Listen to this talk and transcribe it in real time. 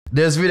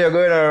There's video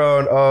going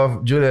around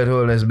of Juliet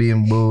Holness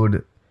being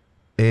booed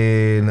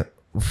in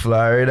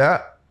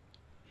Florida.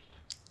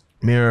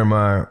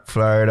 Miramar,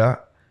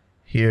 Florida.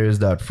 Here's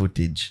that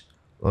footage.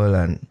 Hold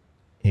on.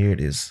 Here it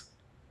is.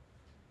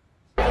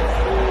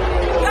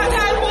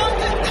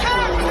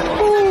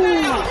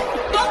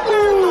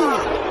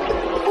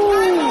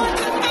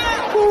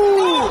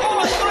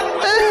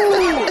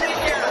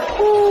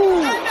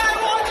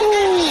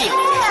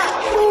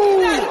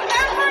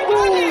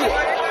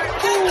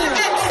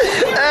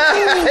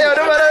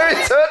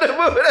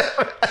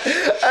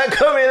 I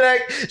come in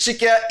like she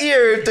can't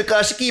hear it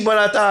because she keep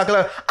on talking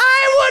like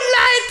I would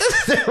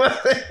like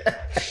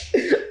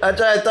to. I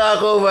try to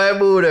talk over and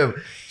boo them.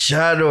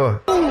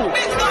 Shadow.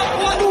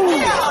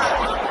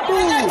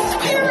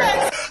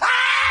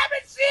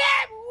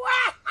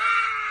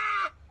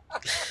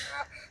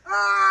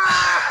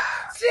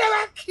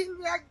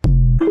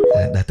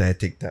 That I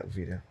TikTok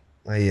video.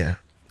 Oh yeah.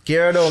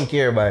 Care or don't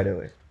care, by the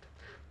way.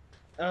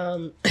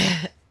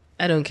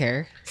 I don't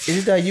care.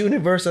 Is it a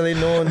universally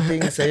known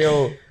thing? Say,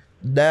 yo,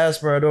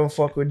 diaspora don't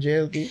fuck with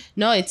JLP?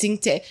 No, it's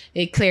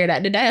clear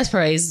that the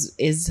diaspora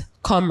is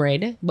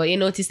comrade, but you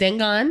notice they're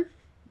gone.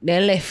 They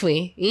left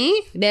way.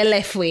 They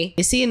left way.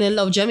 You see, they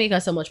love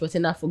Jamaica so much, but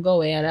enough for go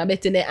away. And I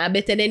bet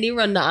they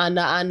run on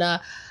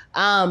the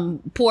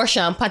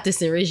Porsche and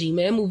Patterson regime.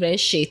 They move and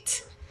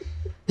shit.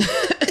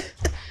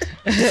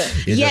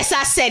 Yes,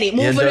 I said it.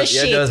 Move the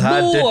shit. You just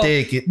had to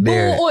take it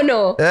there. Boo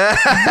Ono.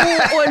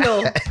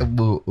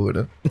 Boo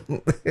Ono.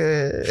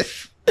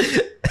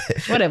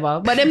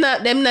 Whatever. But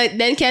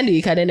them can do it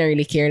because they don't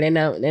really care. They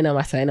no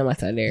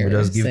matter there. We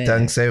just give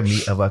thanks and me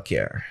have a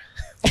care.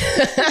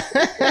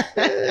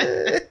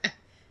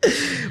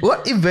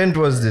 What event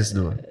was this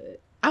though?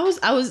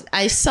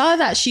 I saw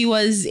that she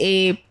was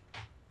a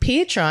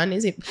patron.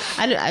 Is it?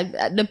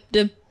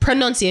 The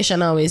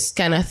pronunciation always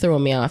kind of throw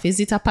me off. Is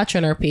it a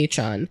patron or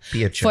patron?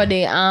 Patron. For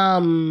the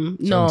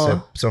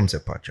no. Some say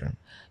patron.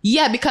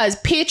 Yeah, because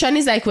patron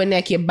is like when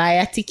like you buy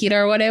a ticket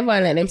or whatever,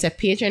 and like them say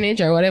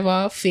patronage or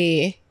whatever.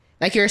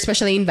 Like you're a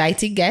specially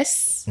invited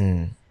guest.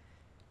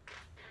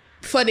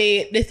 For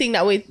the thing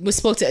that we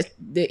spoke to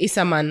the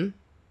Isaman,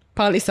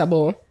 Paul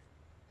Isabo.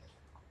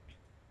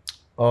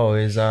 Oh,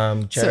 it's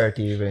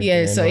charity event.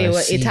 Yeah, so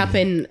it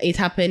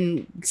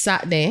happened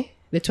Saturday,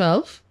 the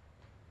 12th.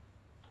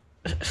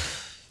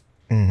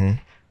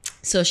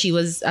 So she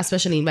was a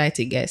specially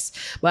invited guest,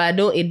 but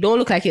it don't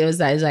look like it was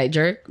that. It's like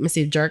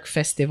Jerk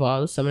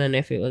Festival. So I don't know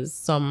if it was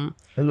some.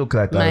 It looked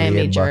like Miami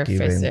a laid Jerk back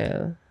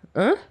Festival.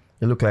 event.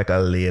 It looked like a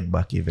laid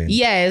back event.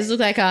 Yeah, it looked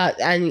like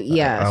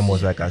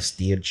almost like a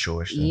stage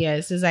show.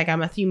 Yes, it's like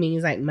I'm assuming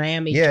it's like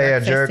Miami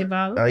Jerk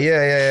Festival.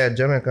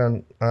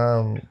 Jamaican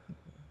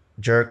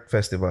Jerk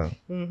Festival.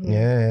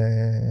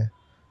 Yeah.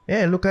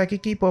 It looked like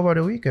it keep over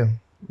the weekend.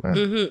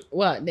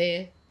 What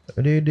the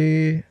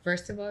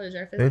festival, the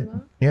Jerk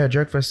Festival?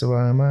 Jerk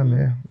Festival in Miami.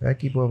 Yeah, I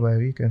keep over the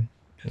weekend.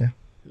 Yeah.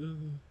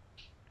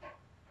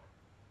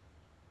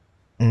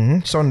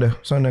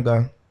 Sunday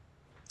gone.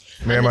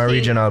 Miramar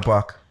Regional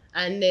Park.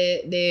 And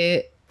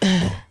the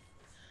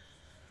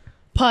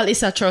Paul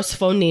Issa Trust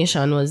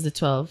Foundation was the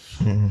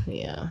 12th.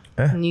 Yeah.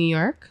 New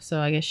York. So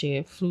I guess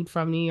she flew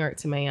from New York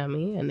to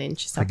Miami and then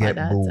she stopped at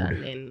that.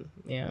 And then,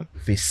 yeah.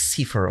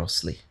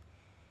 Vociferously.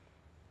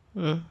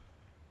 I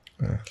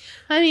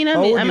mean,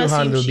 how would I'm you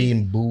handle she,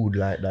 being booed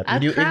like that?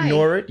 Would you cry.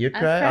 ignore it? You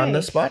cry on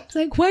the spot? It's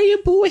like, why are you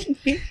booing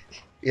me?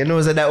 You know,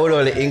 so that would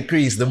only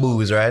increase the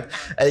boos, right?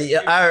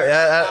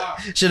 I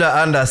should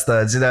have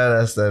understood. Should have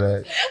understood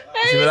that.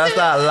 She would have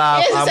started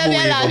laughing and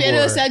booing. You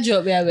know, it's a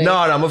joke. No,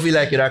 I'm feel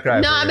like you'd have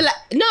cried. No, I'll be like,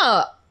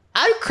 no,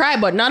 I'll cry,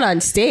 but not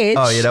on stage.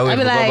 Oh, you know, I'll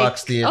be like, go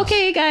backstage.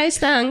 Okay, guys,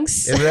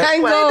 thanks. Like,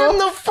 and why go. them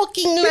not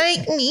fucking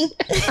like me?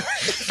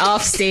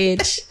 Off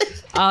stage.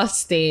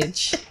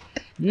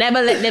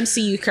 Never let them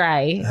see you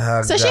cry.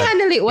 Oh, so God. she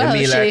handled it well.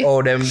 You mean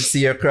like, them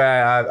see you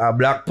cry a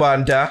Black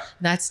Panther?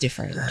 That's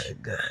different. Oh,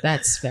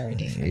 that's very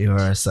different. You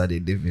are a sad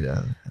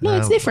individual. No,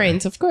 it's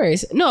different, of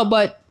course. No,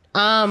 but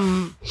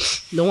no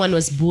one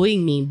was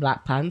booing me,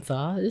 Black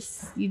Panther.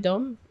 You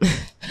dumb.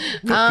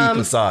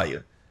 People saw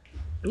you.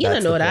 You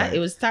don't know that. It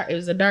was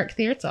a dark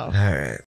theater. All right.